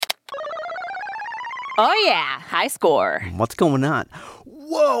Oh, yeah. High score. What's going on?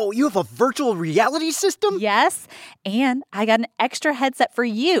 Whoa, you have a virtual reality system? Yes, and I got an extra headset for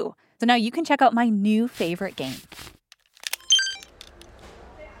you. So now you can check out my new favorite game.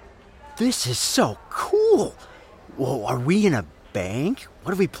 This is so cool. Whoa, are we in a bank?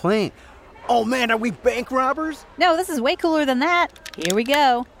 What are we playing? Oh, man, are we bank robbers? No, this is way cooler than that. Here we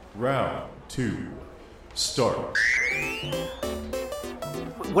go. Round 2. Start.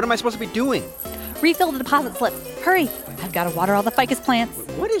 What am I supposed to be doing? Refill the deposit slip. Hurry. I've got to water all the ficus plants.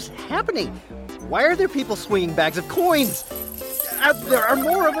 What is happening? Why are there people swinging bags of coins? There are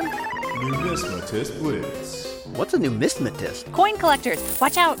more of them. Numismatist Blitz. What's a numismatist? Coin collectors,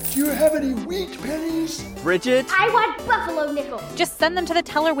 watch out. Do you have any wheat pennies? Bridget? I want buffalo nickels. Just send them to the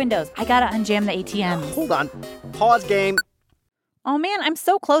teller windows. I got to unjam the ATM. Hold on. Pause game. Oh, man, I'm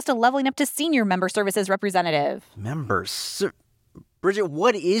so close to leveling up to senior member services representative. Bridget,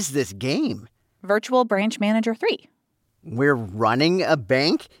 what is this game? Virtual Branch Manager 3. We're running a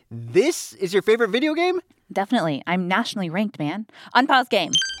bank? This is your favorite video game? Definitely. I'm nationally ranked, man. Unpause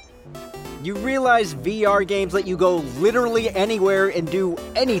game. You realize VR games let you go literally anywhere and do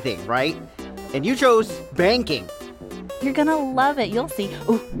anything, right? And you chose banking. You're gonna love it. You'll see.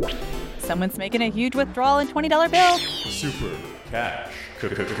 Ooh, someone's making a huge withdrawal in $20 bill. Super Cash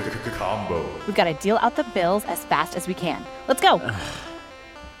Combo. We've got to deal out the bills as fast as we can. Let's go.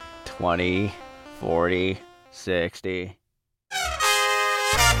 20, 40, 60.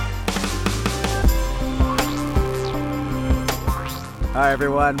 Hi,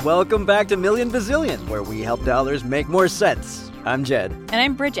 everyone. Welcome back to Million Bazillion, where we help dollars make more sense. I'm Jed. And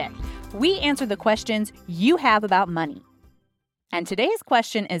I'm Bridget. We answer the questions you have about money. And today's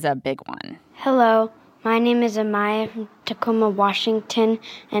question is a big one. Hello, my name is Amaya from Tacoma, Washington,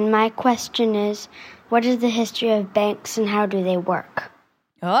 and my question is, what is the history of banks and how do they work?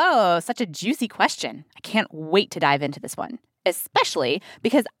 Oh, such a juicy question. I can't wait to dive into this one, especially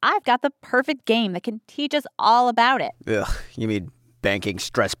because I've got the perfect game that can teach us all about it. Ugh, you mean Banking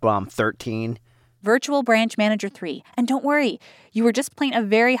Stress Bomb 13? Virtual Branch Manager 3. And don't worry, you were just playing a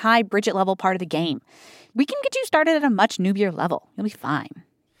very high Bridget level part of the game. We can get you started at a much newbier level. You'll be fine.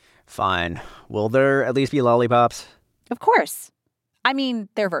 Fine. Will there at least be lollipops? Of course. I mean,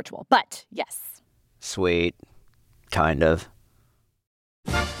 they're virtual, but yes. Sweet. Kind of.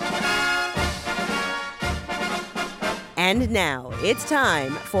 And now it's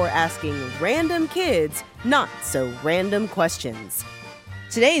time for asking random kids not so random questions.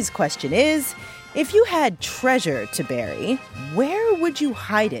 Today's question is, if you had treasure to bury, where would you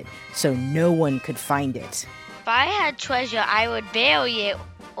hide it so no one could find it? If I had treasure, I would bury it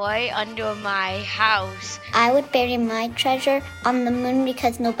right under my house. I would bury my treasure on the moon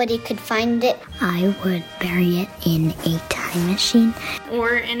because nobody could find it. I would bury it in a time machine.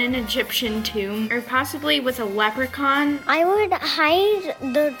 Or in an Egyptian tomb, or possibly with a leprechaun. I would hide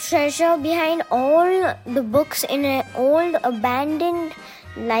the treasure behind all the books in an old abandoned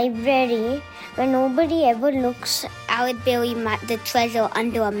library where nobody ever looks. I would bury the treasure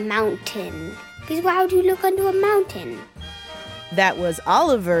under a mountain. Because why would you look under a mountain? That was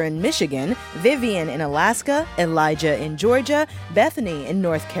Oliver in Michigan, Vivian in Alaska, Elijah in Georgia, Bethany in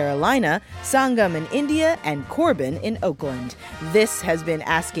North Carolina, Sangam in India, and Corbin in Oakland. This has been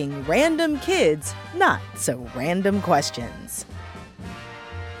Asking Random Kids Not So Random Questions.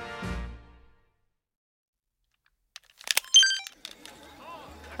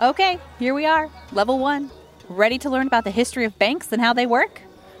 Okay, here we are, level 1. Ready to learn about the history of banks and how they work?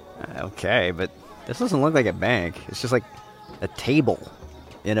 Okay, but this doesn't look like a bank. It's just like a table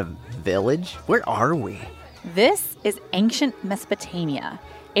in a village. Where are we? This is ancient Mesopotamia.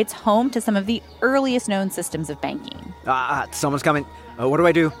 It's home to some of the earliest known systems of banking. Someone's coming. What do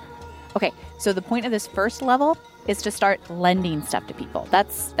I do? Okay, so the point of this first level is to start lending stuff to people.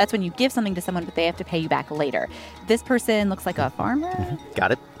 That's when you give something to someone, but they have to pay you back later. This person looks like a farmer. Mm-hmm.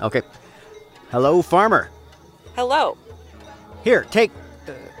 Got it. Okay. Hello, farmer. Hello. Here, take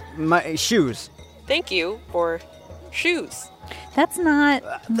my shoes. Thank you for shoes. That's not...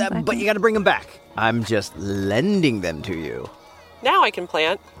 But you got to bring them back. I'm just lending them to you. Now I can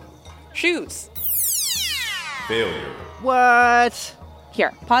plant shoes. Failure. What?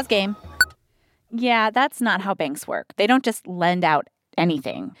 Here, pause game. Yeah, that's not how banks work. They don't just lend out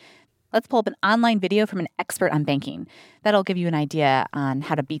anything. Let's pull up an online video from an expert on banking. That'll give you an idea on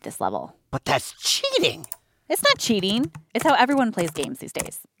how to beat this level. But that's cheating. It's not cheating. It's how everyone plays games these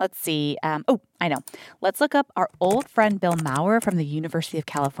days. Let's see. I know. Let's look up our old friend Bill Maurer from the University of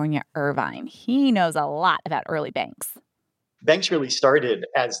California, Irvine. He knows a lot about early banks. Banks really started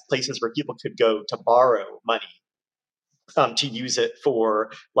as places where people could go to borrow money to use it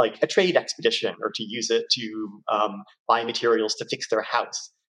for like a trade expedition or to use it to buy materials to fix their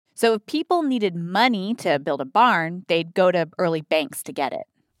house. So if people needed money to build a barn, they'd go to early banks to get it.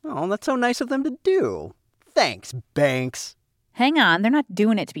 Oh, that's so nice of them to do. Thanks, banks. Hang on, they're not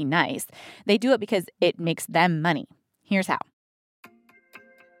doing it to be nice. They do it because it makes them money. Here's how.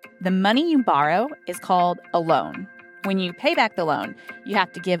 The money you borrow is called a loan. When you pay back the loan, you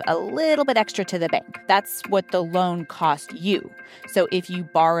have to give a little bit extra to the bank. That's what the loan cost you. So if you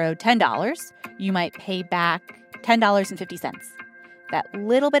borrow $10, you might pay back $10.50. That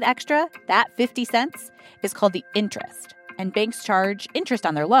little bit extra, that 50 cents, is called the interest. And banks charge interest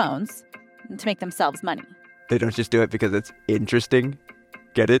on their loans to make themselves money. They don't just do it because it's interesting.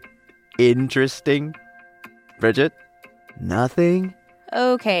 Get it? Interesting. Bridget? Nothing?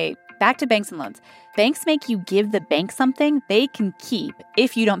 Okay, back to banks and loans. Banks make you give the bank something they can keep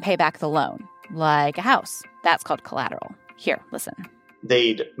if you don't pay back the loan, like a house. That's called collateral. Here, listen.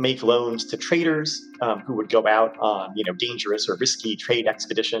 They'd make loans to traders who would go out on, dangerous or risky trade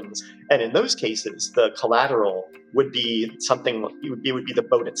expeditions. And in those cases, the collateral would be something, it would be the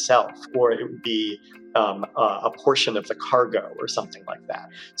boat itself, or it would be a portion of the cargo or something like that.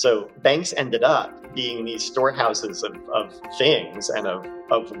 So banks ended up being these storehouses of things and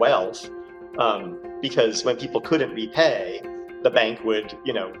of wealth because when people couldn't repay, the bank would,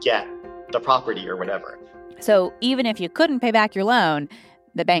 get the property or whatever. So even if you couldn't pay back your loan,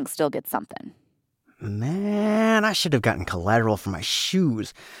 the bank still gets something. Man, I should have gotten collateral for my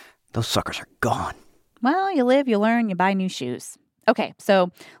shoes. Those suckers are gone. Well, you live, you learn, you buy new shoes. Okay, so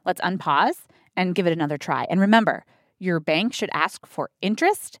let's unpause and give it another try. And remember, your bank should ask for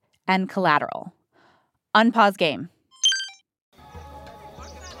interest and collateral. Unpause game.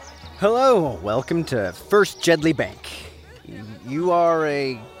 Hello, welcome to First Jedley Bank. You are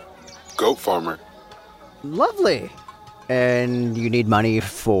a... goat farmer. Lovely. And you need money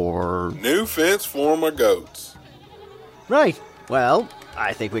for... new fence for my goats. Right. Well,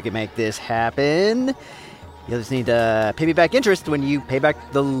 I think we can make this happen. You'll just need to pay me back interest when you pay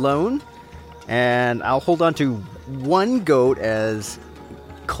back the loan. And I'll hold on to one goat as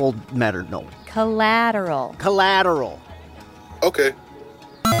collateral. Collateral. Okay.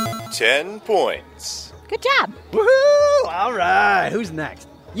 10 points. Good job. Woohoo! All right. Who's next?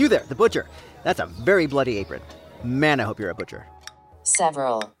 You there, the butcher. That's a very bloody apron. Man, I hope you're a butcher.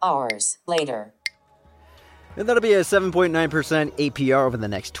 Several hours later. And that'll be a 7.9% APR over the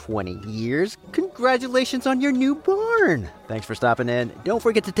next 20 years. Congratulations on your new barn. Thanks for stopping in. Don't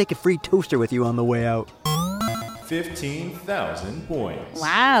forget to take a free toaster with you on the way out. 15,000 points.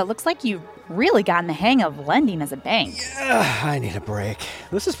 Wow, looks like you've really gotten the hang of lending as a bank. Yeah, I need a break.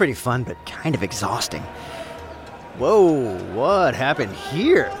 This is pretty fun, but kind of exhausting. Whoa, what happened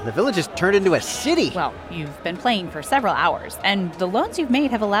here? The village has turned into a city. Well, you've been playing for several hours, and the loans you've made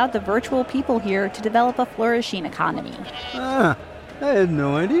have allowed the virtual people here to develop a flourishing economy. I had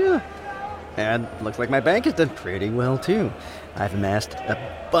no idea. And looks like my bank has done pretty well, too. I've amassed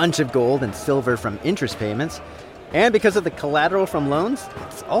a bunch of gold and silver from interest payments. And because of the collateral from loans,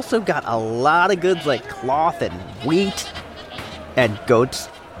 it's also got a lot of goods like cloth and wheat and goats.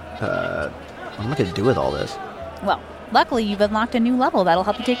 What am I going to do with all this? Well, luckily you've unlocked a new level that'll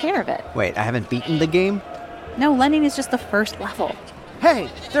help you take care of it. Wait, I haven't beaten the game? No, lending is just the first level. Hey,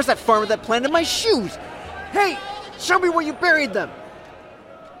 there's that farmer that planted my shoes. Hey, show me where you buried them.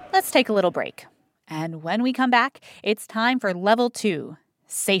 Let's take a little break. And when we come back, it's time for level 2,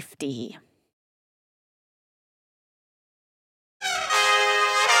 safety.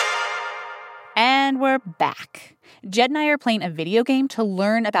 And we're back. Jed and I are playing a video game to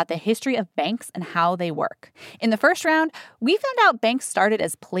learn about the history of banks and how they work. In the first round, we found out banks started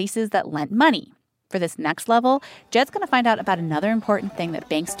as places that lent money. For this next level, Jed's going to find out about another important thing that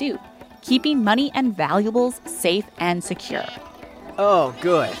banks do, keeping money and valuables safe and secure. Oh,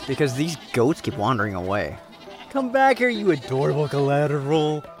 good, because these goats keep wandering away. Come back here, you adorable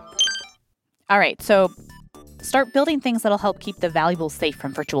collateral. All right, so start building things that'll help keep the valuables safe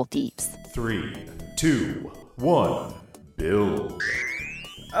from virtual thieves. 3, 2, 1, build.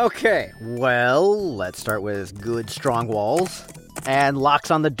 Okay, well, let's start with good, strong walls and locks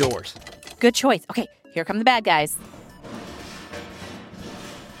on the doors. Good choice. Okay, here come the bad guys.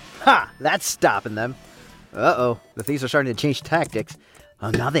 Ha! That's stopping them. Uh-oh, the thieves are starting to change tactics.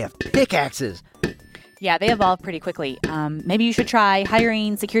 Oh, now they have pickaxes. Yeah, they evolve pretty quickly. Maybe you should try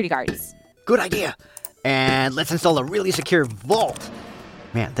hiring security guards. Good idea. And let's install a really secure vault.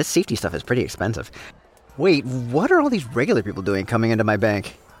 Man, this safety stuff is pretty expensive. Wait, what are all these regular people doing coming into my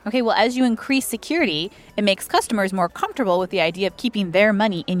bank? Okay, well, as you increase security, it makes customers more comfortable with the idea of keeping their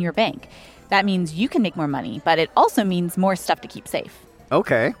money in your bank. That means you can make more money, but it also means more stuff to keep safe.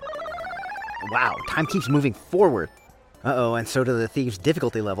 Okay. Wow, time keeps moving forward. Uh-oh, and so do the thieves'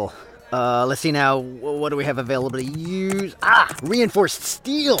 difficulty level. Let's see now. What do we have available to use? Reinforced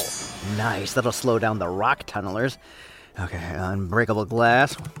steel. Nice, that'll slow down the rock tunnelers. Okay, unbreakable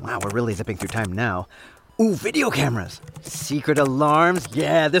glass. Wow, we're really zipping through time now. Ooh, video cameras. Secret alarms.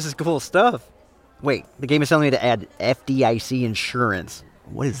 Yeah, this is cool stuff. Wait, the game is telling me to add FDIC insurance.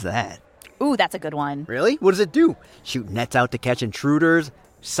 What is that? Ooh, that's a good one. Really? What does it do? Shoot nets out to catch intruders?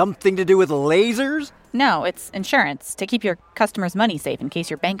 Something to do with lasers? No, it's insurance to keep your customers' money safe in case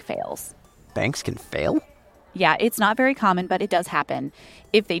your bank fails. Banks can fail? Yeah, it's not very common, but it does happen.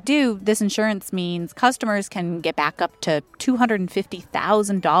 If they do, this insurance means customers can get back up to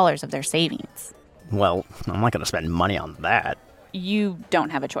 $250,000 of their savings. Well, I'm not going to spend money on that. You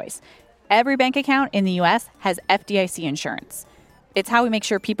don't have a choice. Every bank account in the U.S. has FDIC insurance. It's how we make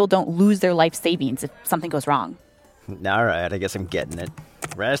sure people don't lose their life savings if something goes wrong. All right, I guess I'm getting it.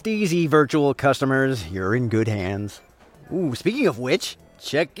 Rest easy, virtual customers. You're in good hands. Ooh, speaking of which,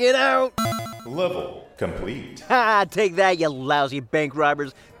 check it out. Level complete. Take that, you lousy bank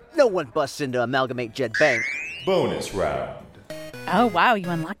robbers. No one busts into Amalgamate Jet Bank. Bonus round. Oh, wow, you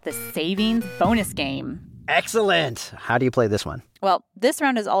unlocked the savings bonus game. Excellent. How do you play this one? Well, this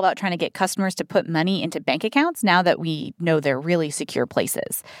round is all about trying to get customers to put money into bank accounts now that we know they're really secure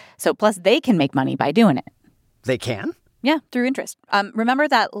places. So plus they can make money by doing it. They can? Yeah, through interest. Remember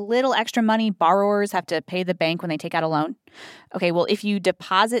that little extra money borrowers have to pay the bank when they take out a loan? Okay, well, if you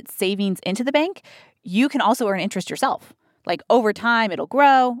deposit savings into the bank, you can also earn interest yourself. Like over time, it'll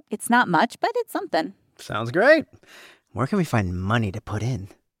grow. It's not much, but it's something. Sounds great. Where can we find money to put in?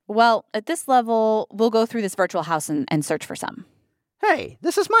 Well, at this level, we'll go through this virtual house and search for some. Hey,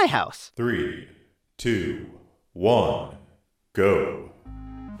 this is my house. 3, 2, 1, go.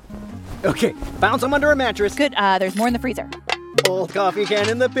 Okay, found some under a mattress. Good, there's more in the freezer. Old coffee can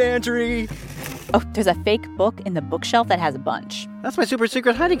in the pantry. Oh, there's a fake book in the bookshelf that has a bunch. That's my super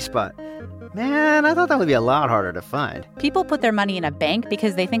secret hiding spot. Man, I thought that would be a lot harder to find. People put their money in a bank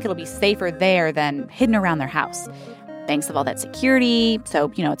because they think it'll be safer there than hidden around their house. Banks have all that security,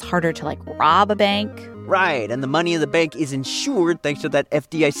 so, it's harder to, rob a bank. Right, and the money in the bank is insured thanks to that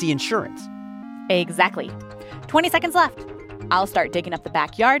FDIC insurance. Exactly. 20 seconds left. I'll start digging up the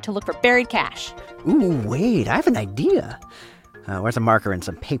backyard to look for buried cash. Ooh, wait, I have an idea. Where's a marker and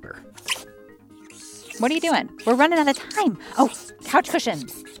some paper? What are you doing? We're running out of time. Oh, couch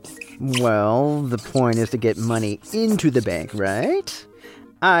cushions. Well, the point is to get money into the bank, right?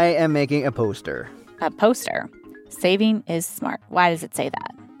 I am making a poster. A poster? Saving is smart. Why does it say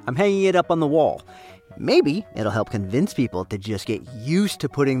that? I'm hanging it up on the wall. Maybe it'll help convince people to just get used to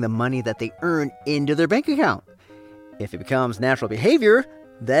putting the money that they earn into their bank account. If it becomes natural behavior,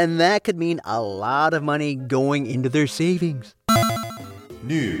 then that could mean a lot of money going into their savings.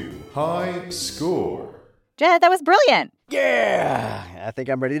 New high score. Jed, that was brilliant. Yeah, I think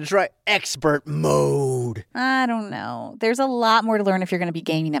I'm ready to try expert mode. I don't know. There's a lot more to learn if you're going to be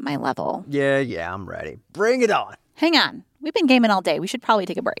gaming at my level. Yeah, I'm ready. Bring it on. Hang on. We've been gaming all day. We should probably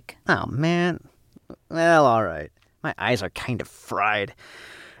take a break. Oh, man. Well, all right. My eyes are kind of fried.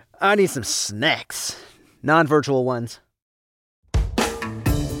 I need some snacks. Non-virtual ones.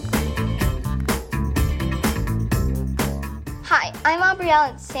 Hi, I'm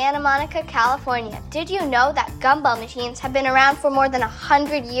Aubrielle in Santa Monica, California. Did you know that gumball machines have been around for more than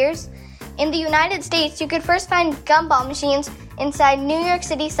 100 years? In the United States, you could first find gumball machines inside New York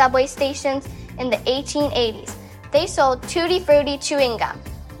City subway stations in the 1880s. They sold Tutti Frutti chewing gum.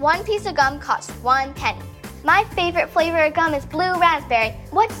 One piece of gum cost 1 penny. My favorite flavor of gum is blue raspberry.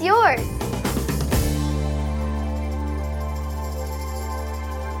 What's yours?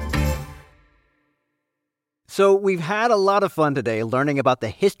 So we've had a lot of fun today learning about the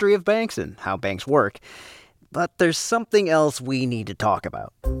history of banks and how banks work. But there's something else we need to talk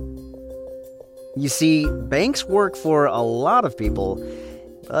about. You see, banks work for a lot of people,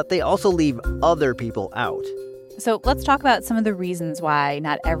 but they also leave other people out. So let's talk about some of the reasons why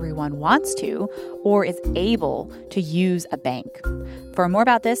not everyone wants to or is able to use a bank. For more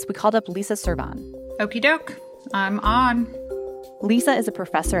about this, we called up Lisa Servan. Okie doke. I'm on. Lisa is a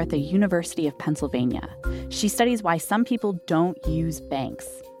professor at the University of Pennsylvania. She studies why some people don't use banks.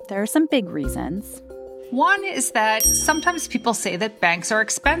 There are some big reasons. One is that sometimes people say that banks are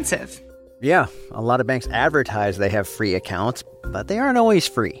expensive. Yeah, a lot of banks advertise they have free accounts, but they aren't always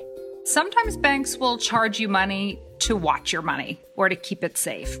free. Sometimes banks will charge you money to watch your money or to keep it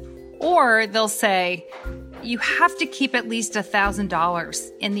safe. Or they'll say, you have to keep at least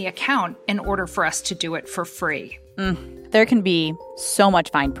 $1,000 in the account in order for us to do it for free. There can be so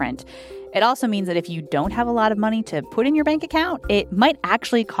much fine print. It also means that if you don't have a lot of money to put in your bank account, it might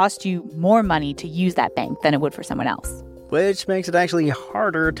actually cost you more money to use that bank than it would for someone else. Which makes it actually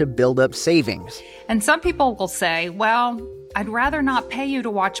harder to build up savings. And some people will say, well, I'd rather not pay you to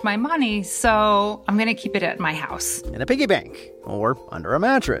watch my money, so I'm going to keep it at my house. In a piggy bank or under a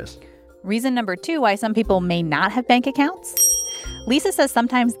mattress. Reason number 2 why some people may not have bank accounts. Lisa says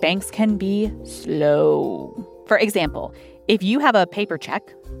sometimes banks can be slow. For example, if you have a paper check,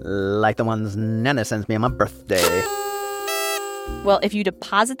 like the ones Nana sends me on my birthday. Well, if you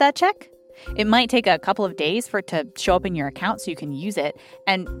deposit that check, it might take a couple of days for it to show up in your account so you can use it.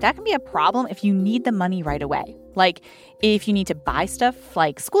 And that can be a problem if you need the money right away. Like if you need to buy stuff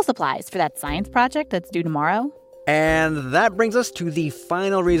like school supplies for that science project that's due tomorrow. And that brings us to the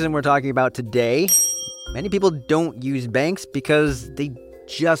final reason we're talking about today. Many people don't use banks because they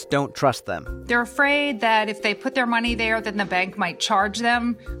just don't trust them. They're afraid that if they put their money there, then the bank might charge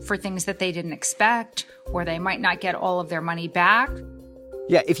them for things that they didn't expect, or they might not get all of their money back.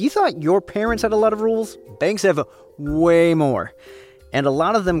 Yeah, if you thought your parents had a lot of rules, banks have way more. And a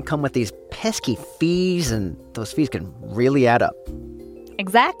lot of them come with these pesky fees, and those fees can really add up.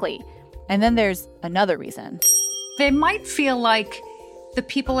 Exactly. And then there's another reason. They might feel like the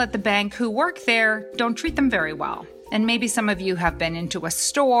people at the bank who work there don't treat them very well. And maybe some of you have been into a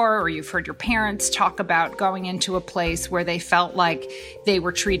store or you've heard your parents talk about going into a place where they felt like they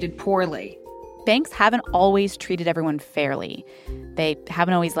were treated poorly. Banks haven't always treated everyone fairly. They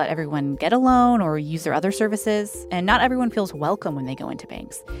haven't always let everyone get a loan or use their other services, and not everyone feels welcome when they go into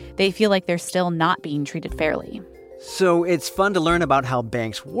banks. They feel like they're still not being treated fairly. So it's fun to learn about how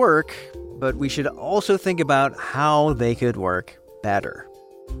banks work, but we should also think about how they could work better.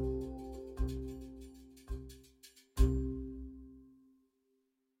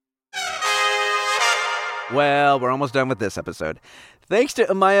 Well, we're almost done with this episode. Thanks to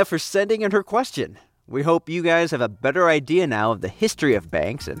Amaya for sending in her question. We hope you guys have a better idea now of the history of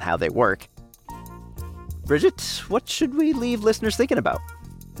banks and how they work. Bridget, what should we leave listeners thinking about?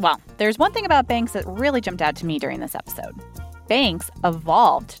 Well, there's one thing about banks that really jumped out to me during this episode. Banks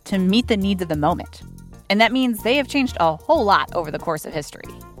evolved to meet the needs of the moment. And that means they have changed a whole lot over the course of history.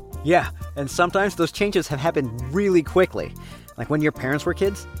 Yeah, and sometimes those changes have happened really quickly. Like when your parents were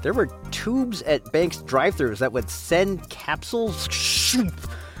kids, there were tubes at banks' drive-thrus that would send capsules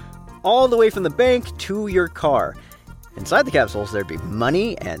all the way from the bank to your car. Inside the capsules, there'd be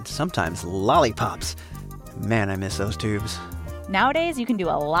money and sometimes lollipops. Man, I miss those tubes. Nowadays, you can do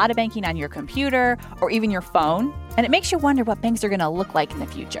a lot of banking on your computer or even your phone, and it makes you wonder what banks are going to look like in the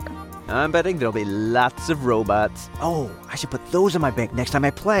future. I'm betting there'll be lots of robots. Oh, I should put those in my bank next time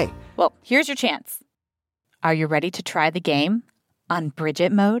I play. Well, here's your chance. Are you ready to try the game on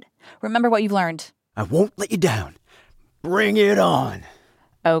Bridget mode? Remember what you've learned. I won't let you down. Bring it on.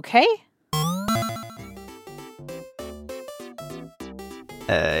 Okay.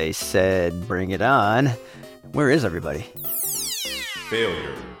 I said bring it on. Where is everybody?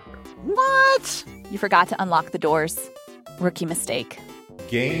 Failure. What? You forgot to unlock the doors. Rookie mistake.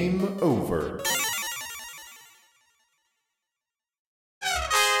 Game over.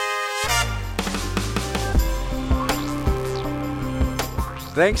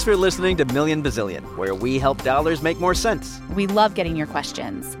 Thanks for listening to Million Bazillion, where we help dollars make more sense. We love getting your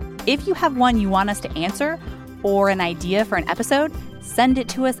questions. If you have one you want us to answer or an idea for an episode, send it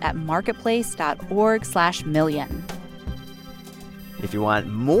to us at marketplace.org/million. If you want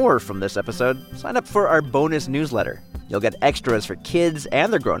more from this episode, sign up for our bonus newsletter. You'll get extras for kids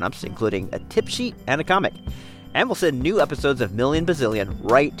and their grown-ups, including a tip sheet and a comic. And we'll send new episodes of Million Bazillion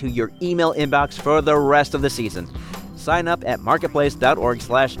right to your email inbox for the rest of the season. Sign up at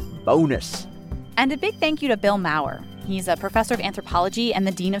marketplace.org/bonus. And a big thank you to Bill Maurer. He's a professor of anthropology and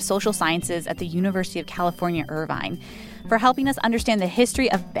the dean of social sciences at the University of California, Irvine, for helping us understand the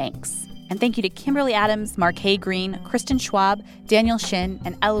history of banks. And thank you to Kimberly Adams, Marquet Green, Kristen Schwab, Daniel Shin,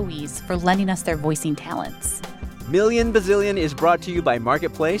 and Eloise for lending us their voicing talents. Million Bazillion is brought to you by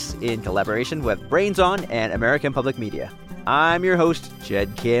Marketplace in collaboration with Brains On and American Public Media. I'm your host,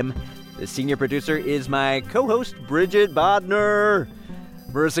 Jed Kim. The senior producer is my co-host, Bridget Bodner.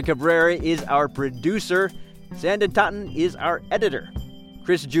 Marissa Cabrera is our producer. Sandon Totten is our editor.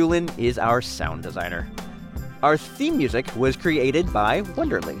 Chris Julin is our sound designer. Our theme music was created by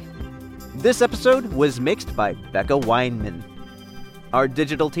Wonderly. This episode was mixed by Becca Weinman. Our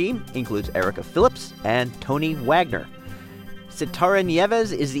digital team includes Erica Phillips and Tony Wagner. Sitara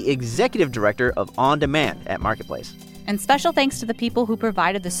Nieves is the executive director of On Demand at Marketplace. And special thanks to the people who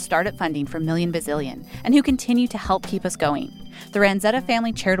provided the startup funding for Million Bazillion and who continue to help keep us going. the Ranzetta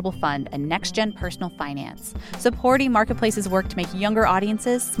Family Charitable Fund, and Next Gen Personal Finance, supporting Marketplace's work to make younger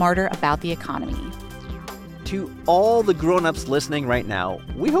audiences smarter about the economy. To all the grown-ups listening right now,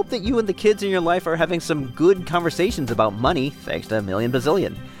 we hope that you and the kids in your life are having some good conversations about money thanks to Million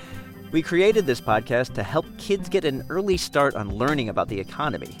Bazillion. We created this podcast to help kids get an early start on learning about the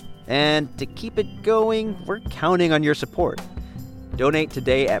economy. And to keep it going, we're counting on your support. Donate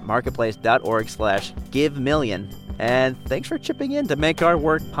today at marketplace.org/givemillion. And thanks for chipping in to make our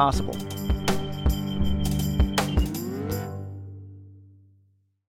work possible.